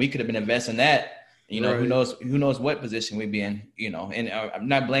there. Then we could have been investing that. Who knows what position we'd be in. And I'm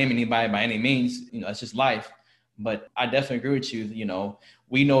not blaming anybody by any means. It's just life. But I definitely agree with you.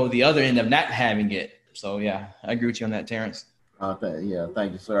 We know the other end of not having it. So yeah, I agree with you on that, Terrence.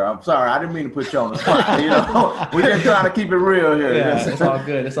 Thank you, sir. I'm sorry, I didn't mean to put you on the spot. We're just trying to keep it real here. Yeah, it's all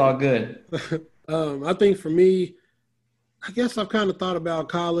good. It's all good. I think for me, I guess I've kind of thought about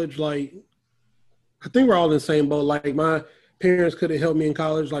college. Like, I think we're all in the same boat. Like, my parents could have helped me in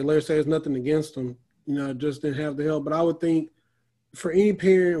college. Like Larry says, nothing against them. I just didn't have the help. But I would think for any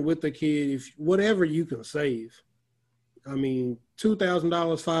parent with a kid, if whatever you can save, I mean, $2,000,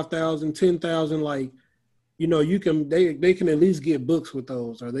 $5,000, $10,000, like, you can, they can at least get books with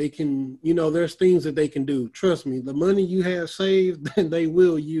those, or they can, there's things that they can do. Trust me, the money you have saved, then they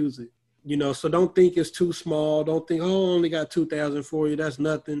will use it, so don't think it's too small. Don't think, I only got $2,000 for you. That's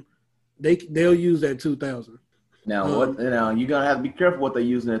nothing. They'll use that $2,000. Now, you're gonna have to be careful what they're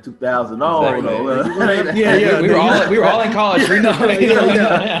using at $2,000. Exactly. Yeah. We were all in college. We know.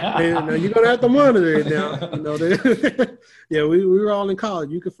 Now you're gonna have to monitor it now. Yeah, we were all in college.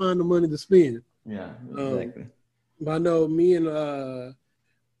 You could find the money to spend. Yeah, exactly. But I know me and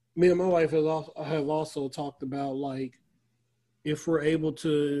my wife have also talked about, like, if we're able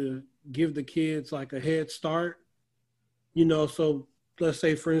to give the kids like a head start, so let's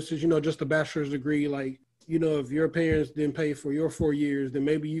say, for instance, just a bachelor's degree, like, if your parents didn't pay for your 4 years, then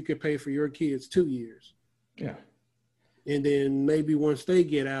maybe you could pay for your kids 2 years. Yeah. And then maybe once they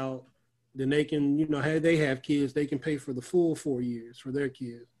get out, then they can, they have kids, they can pay for the full 4 years for their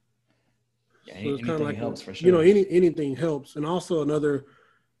kids. Yeah, so it's anything helps for sure. Anything helps. And also another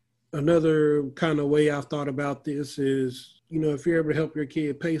kind of way I've thought about this is, if you're able to help your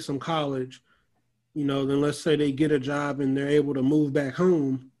kid pay some college, then let's say they get a job and they're able to move back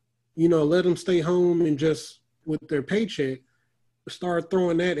home, let them stay home and just with their paycheck, start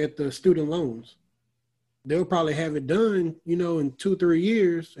throwing that at the student loans. They'll probably have it done, in 2-3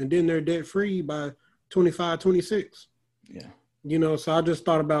 years, and then they're debt free by 25, 26. Yeah. So I just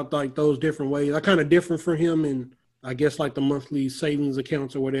thought about like those different ways. I kind of different for him, and I guess like the monthly savings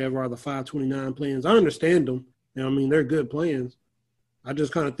accounts or whatever, or the 529 plans. I understand them. They're good plans. I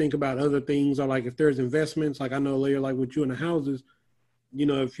just kind of think about other things, or like if there's investments, like I know later, like with you in the houses,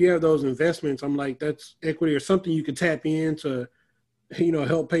 if you have those investments, I'm like, that's equity or something you could tap in to,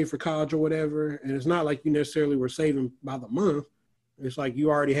 help pay for college or whatever. And it's not like you necessarily were saving by the month. It's like you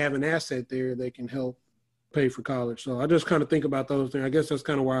already have an asset there that can help pay for college. So I just kind of think about those things. I guess that's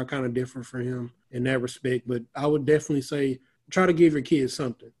kind of where I kind of differ from him in that respect. But I would definitely say try to give your kids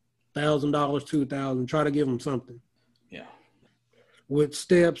something. $1,000, $2,000. Try to give them something. Yeah. With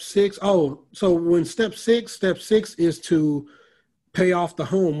step 6, so when step six is to pay off the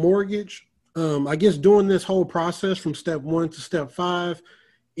home mortgage. I guess during this whole process from step 1 to step 5,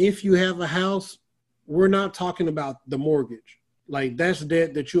 if you have a house, we're not talking about the mortgage. Like that's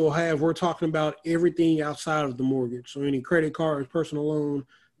debt that you'll have. We're talking about everything outside of the mortgage. So any credit cards, personal loan,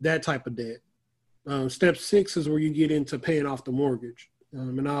 that type of debt. Step 6 is where you get into paying off the mortgage.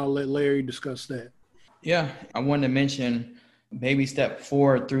 And I'll let Larry discuss that. Yeah, I wanted to mention baby step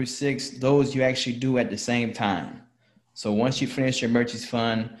 4 through 6, those you actually do at the same time. So once you finish your emergency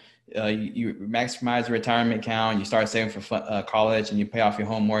fund, you maximize the retirement account, you start saving for college, and you pay off your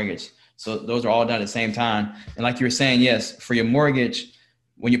home mortgage. So those are all done at the same time. And like you were saying, yes, for your mortgage,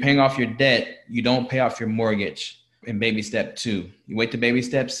 when you're paying off your debt, you don't pay off your mortgage in baby step 2. You wait to baby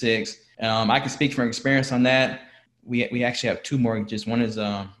step 6. I can speak from experience on that. We actually have 2 mortgages. One is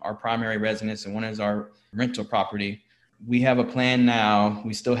our primary residence, and one is our rental property. We have a plan now.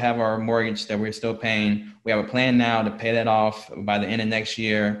 We still have our mortgage that we're still paying. We have a plan now to pay that off by the end of next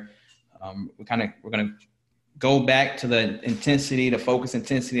year. We're going to go back to the focus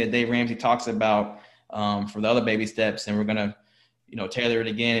intensity that Dave Ramsey talks about for the other baby steps, and we're going to, tailor it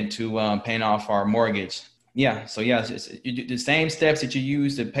again into paying off our mortgage. Yeah. So yeah, you do the same steps that you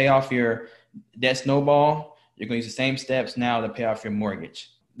use to pay off your debt snowball. You're going to use the same steps now to pay off your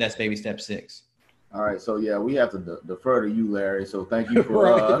mortgage. That's baby step 6. All right, so yeah, we have to defer to you, Larry. So thank you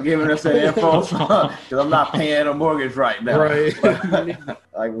for giving us that info, because I'm not paying a mortgage right now. Right.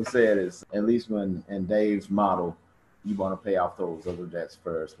 Like we said, it's at least when in Dave's model, you want to pay off those other debts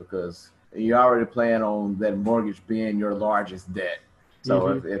first, because you already plan on that mortgage being your largest debt.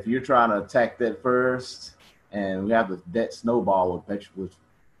 So if you're trying to attack that first, and we have the debt snowball,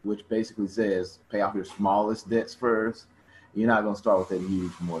 which basically says pay off your smallest debts first. You're not going to start with that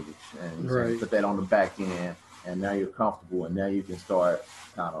huge mortgage, and you put that on the back end, and now you're comfortable, and now you can start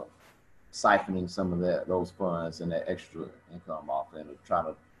kind of siphoning some of those funds and that extra income off, and try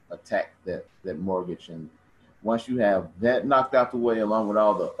to attack that mortgage. And once you have that knocked out the way, along with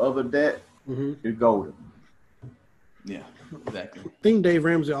all the other debt, you're golden. Yeah, exactly. I think Dave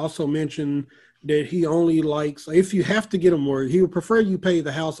Ramsey also mentioned that he only likes, if you have to get a mortgage, he would prefer you pay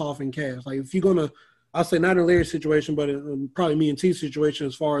the house off in cash. Like if you're going to, I'll say not in Larry's situation, but probably me and T's situation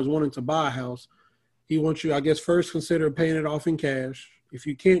as far as wanting to buy a house. He wants you, I guess, first consider paying it off in cash. If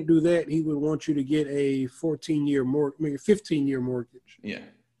you can't do that, he would want you to get a 15-year mortgage. Yeah.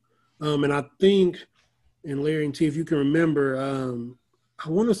 And I think, and Larry and T, if you can remember, I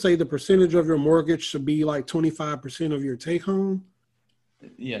want to say the percentage of your mortgage should be like 25% of your take home.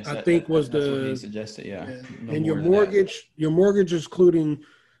 Yes, I think that's what he suggested. Yeah. No, and your mortgage is including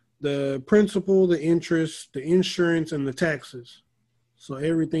the principal, the interest, the insurance, and the taxes. So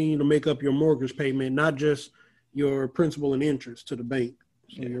everything to make up your mortgage payment, not just your principal and interest to the bank.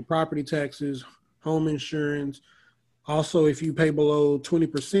 So your property taxes, home insurance. Also, if you pay below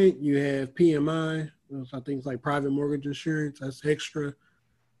 20%, you have PMI, So things like private mortgage insurance, that's extra.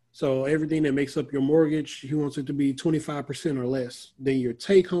 So everything that makes up your mortgage, he wants it to be 25% or less than your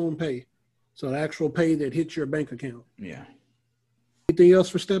take-home pay. So the actual pay that hits your bank account. Yeah. Anything else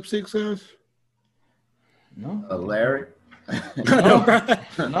for step 6, guys? No. Larry? No,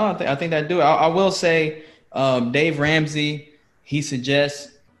 I think that do it. I will say, Dave Ramsey, he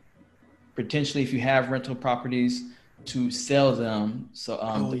suggests potentially if you have rental properties to sell them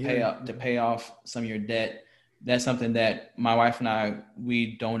to pay off some of your debt. That's something that my wife and I,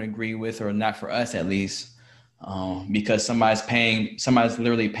 we don't agree with, or not for us at least, because somebody's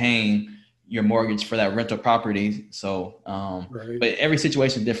literally paying your mortgage for that rental property. So, Right. But every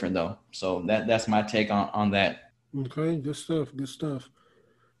situation is different though. So that's my take on that. Okay, good stuff.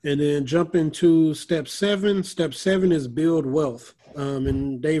 And then jump into step 7. Step 7 is build wealth.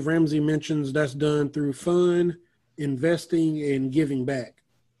 And Dave Ramsey mentions that's done through fun, investing, and giving back.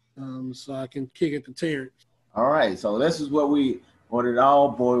 So I can kick it to Terrence. All right, so this is what it all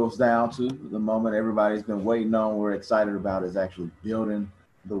boils down to. The moment everybody's been waiting on, we're excited about is actually building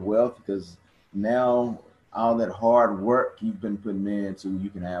the wealth, because now all that hard work you've been putting into, you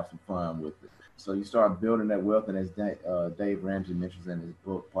can have some fun with it. So you start building that wealth, and as Dave Ramsey mentions in his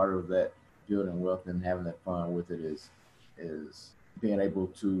book, part of that building wealth and having that fun with it is being able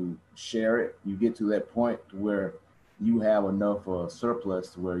to share it. You get to that point where you have enough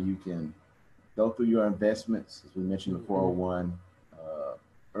surplus to where you can go through your investments, as we mentioned the 401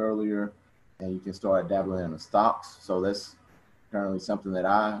 earlier, and you can start dabbling in the stocks. So that's currently something that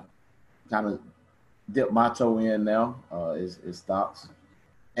I kind of dip my toe in now, is stocks.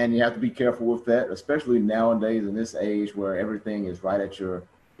 And you have to be careful with that, especially nowadays in this age where everything is right at your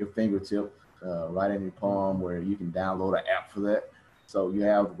fingertip, right in your palm, where you can download an app for that. So you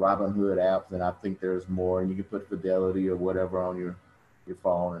have Robinhood apps, and I think there's more, and you can put Fidelity or whatever on your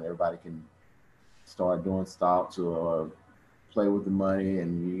phone, and everybody can start doing stocks or play with the money,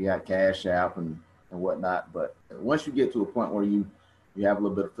 and you got Cash App and whatnot. But once you get to a point where you have a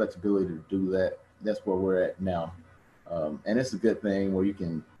little bit of flexibility to do that, that's where we're at now. And it's a good thing where you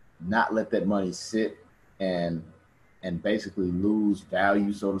can not let that money sit and basically lose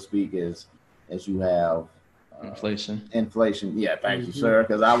value, so to speak, as you have Inflation. Yeah, thank you, sir,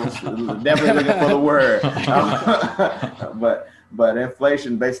 because I was definitely looking for the word. But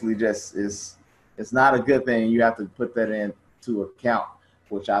inflation basically just is, it's not a good thing. You have to put that into account,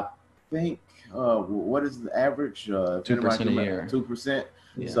 which I think, what is the average? 2% a year. 2%.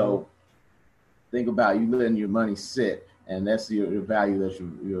 Yeah. So think about you letting your money sit, and that's your value that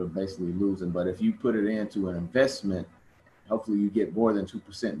you're basically losing. But if you put it into an investment, hopefully you get more than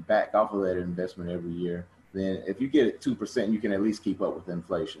 2% back off of that investment every year. Then if you get it 2%, you can at least keep up with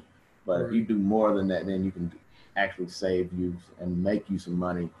inflation. But if you do more than that, then you can actually save you and make you some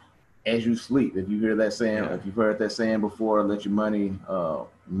money as you sleep. If you hear that saying, if you've heard that saying before, let your money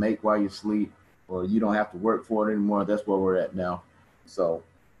make while you sleep, or you don't have to work for it anymore. That's where we're at now. So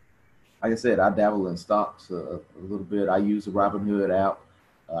like I said, I dabble in stocks a little bit. I use the Robinhood app.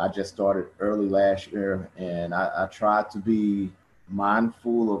 I just started early last year, and I tried to be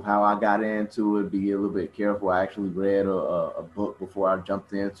mindful of how I got into it, be a little bit careful. I actually read a book before I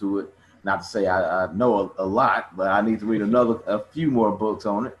jumped into it. Not to say I know a lot, but I need to read a few more books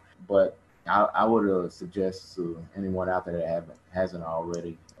on it. But I would suggest to anyone out there that hasn't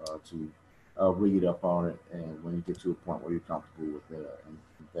already to read up on it, and when you get to a point where you're comfortable with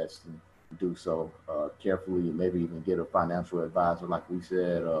investing, do so carefully. Maybe even get a financial advisor, like we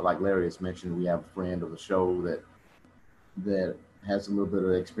said. Like Larry has mentioned, we have a friend of the show that has a little bit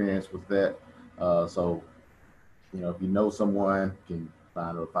of experience with that. So, if you know someone, you can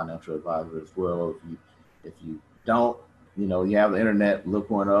find a financial advisor as well. If you don't, you have the internet, look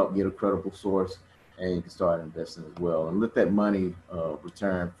one up, get a credible source, and you can start investing as well. And let that money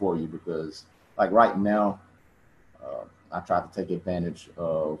return for you, because like right now, I try to take advantage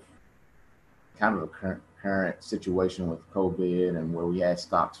of kind of the current situation with COVID, and where we had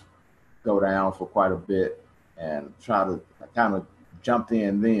stocks go down for quite a bit, and try to kind of jumped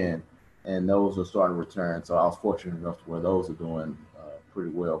in then, and those are starting to return. So I was fortunate enough to where those are doing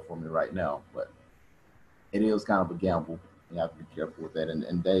pretty well for me right now. But it is kind of a gamble. You have to be careful with that.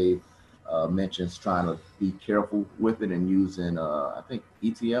 And Dave mentions trying to be careful with it and using, I think,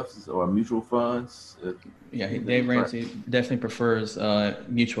 ETFs or mutual funds. Yeah, Dave Ramsey definitely prefers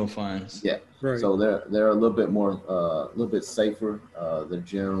mutual funds. Yeah, right. So they're a little bit more, a little bit safer. They're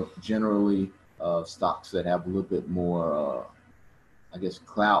generally stocks that have a little bit more, I guess,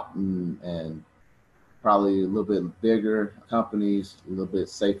 clout and probably a little bit bigger companies, a little bit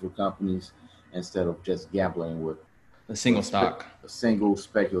safer companies, instead of just gambling with A single stock. A single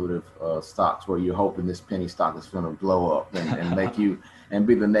speculative stocks where you're hoping this penny stock is going to blow up and make you and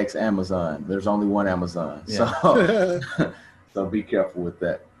be the next Amazon. There's only one Amazon. Yeah. So, so be careful with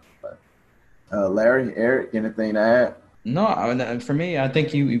that. Larry, Eric, anything to add? No, for me, I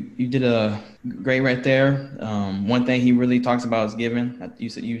think you did a great right there. One thing he really talks about is giving. You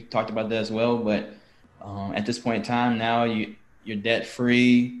said you talked about that as well, but at this point in time now, you're debt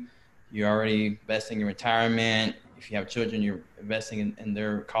free. You're already investing in retirement. If you have children, you're investing in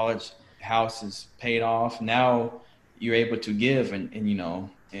their college. House is paid off. Now you're able to give, and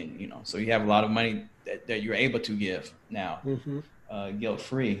so you have a lot of money that you're able to give now, guilt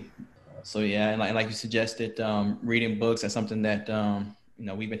free. So yeah, and like you suggested, reading books. That's something that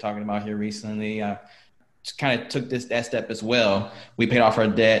we've been talking about here recently. I just kind of took that step as well. We paid off our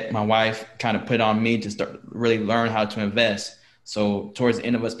debt. My wife kind of put on me to start really learn how to invest. So towards the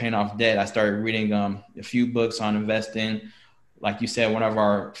end of us paying off debt, I started reading a few books on investing. Like you said, one of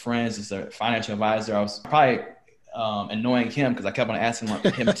our friends is a financial advisor. I was probably annoying him because I kept on asking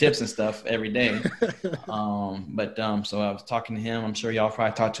him tips and stuff every day. So I was talking to him. I'm sure y'all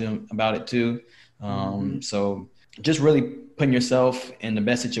probably talked to him about it too. So just really putting yourself in the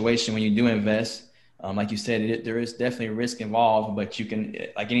best situation when you do invest. Like you said, there is definitely risk involved, but you can,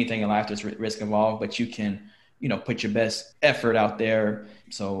 like anything in life, there's risk involved, but you can, put your best effort out there.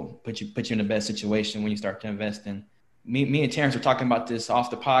 So put you in the best situation when you start to invest in. Me and Terrence were talking about this off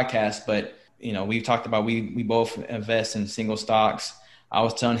the podcast, but we've talked about, we both invest in single stocks. I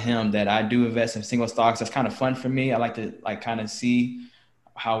was telling him that I do invest in single stocks. That's kind of fun for me. I like to kind of see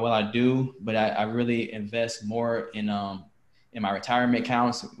how well I do, but I really invest more in my retirement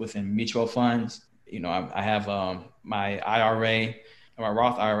accounts within mutual funds. I have my IRA, or my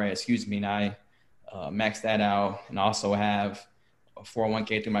Roth IRA, and I max that out, and also have a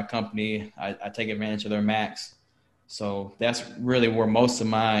 401k through my company. I take advantage of their max. So that's really where most of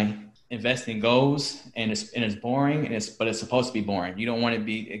my investing goes, and it's boring, but it's supposed to be boring. You don't want to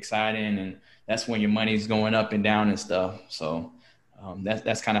be exciting, and that's when your money's going up and down and stuff. So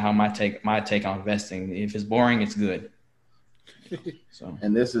that's kind of how my take on investing. If it's boring, it's good. So,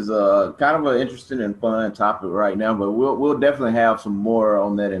 and this is kind of an interesting and fun topic right now, but we'll definitely have some more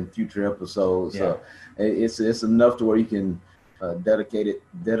on that in future episodes. Yeah. It's enough to where you can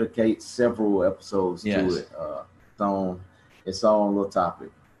dedicate several episodes to it. It's own little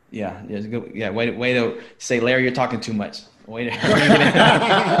topic. Yeah, it's good. Yeah, way to say, Larry, you're talking too much. Way to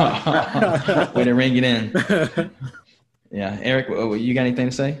ring it in. Yeah, Eric, you got anything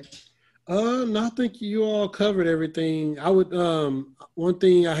to say? No, I think you all covered everything. I would one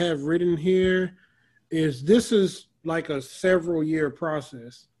thing I have written here is this is like a several year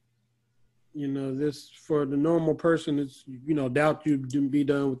process. This for the normal person, it's doubt you'd be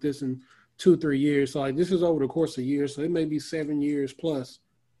done with this in 2-3 years. So like this is over the course of years. So it may be 7 years plus,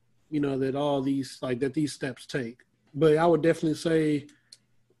 that all these that these steps take. But I would definitely say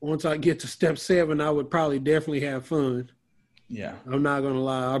once I get to step 7, I would probably definitely have fun. Yeah. I'm not going to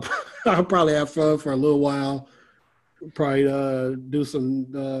lie. I'll probably have fun for a little while. Probably do some,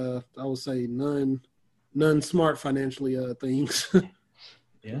 I would say non-smart financially things.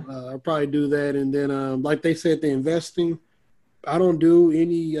 Yeah. I'll probably do that. And then, like they said, the investing, I don't do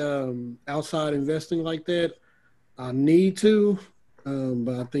any outside investing like that. I need to,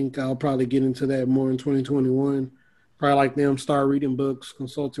 but I think I'll probably get into that more in 2021. Probably like them, start reading books,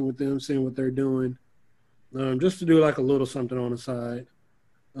 consulting with them, seeing what they're doing. Just to do like a little something on the side.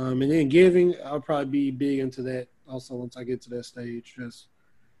 And then giving, I'll probably be big into that also once I get to that stage. Just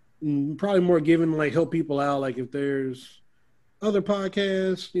probably more giving, like help people out. Like if there's other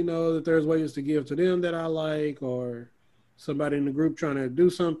podcasts, that there's ways to give to them that I like, or somebody in the group trying to do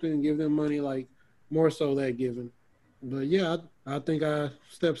something, give them money, like more so that giving. But yeah, I think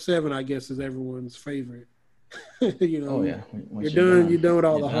step 7, I guess, is everyone's favorite. Oh yeah. You're done with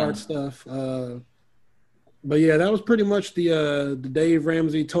all the hard stuff. But yeah, that was pretty much the Dave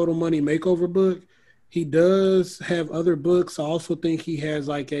Ramsey Total Money Makeover book. He does have other books. I also think he has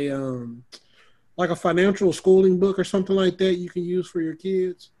like a financial schooling book or something like that you can use for your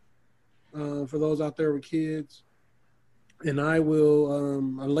kids, for those out there with kids. And I will,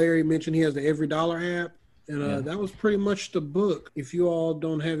 Larry mentioned he has the Every Dollar app, and that was pretty much the book. If you all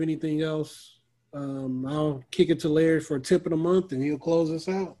don't have anything else, I'll kick it to Larry for a tip of the month, and he'll close us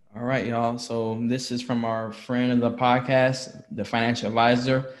out. All right, y'all. So this is from our friend of the podcast, the financial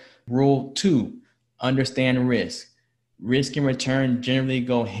advisor. Rule 2, understand risk. Risk and return generally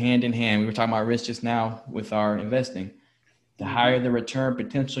go hand in hand. We were talking about risk just now with our investing. The higher the return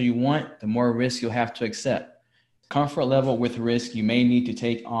potential you want, the more risk you'll have to accept. Comfort level with risk you may need to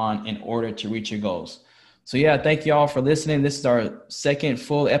take on in order to reach your goals. So yeah, thank you all for listening. This is our second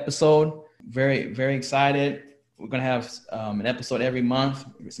full episode. Very, very excited. We're going to have an episode every month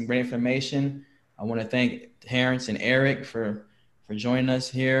with some great information. I want to thank Terrence and Eric for joining us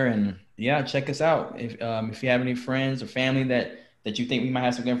here. And yeah, check us out. If you have any friends or family that you think we might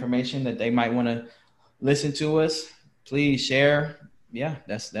have some good information that they might want to listen to us, please share. Yeah,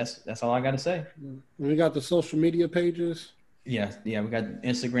 that's all I got to say. We got the social media pages. Yeah, we got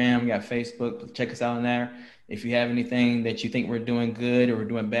Instagram, we got Facebook. Check us out on there. If you have anything that you think we're doing good or we're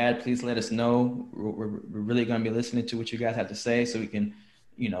doing bad, please let us know. We're really going to be listening to what you guys have to say, so we can,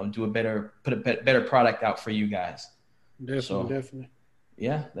 put a better product out for you guys. Definitely.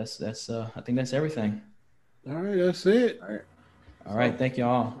 Yeah, that's I think that's everything. All right, that's it. All right. Thank you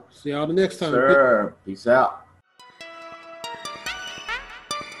all. See y'all the next time. Sir, peace out.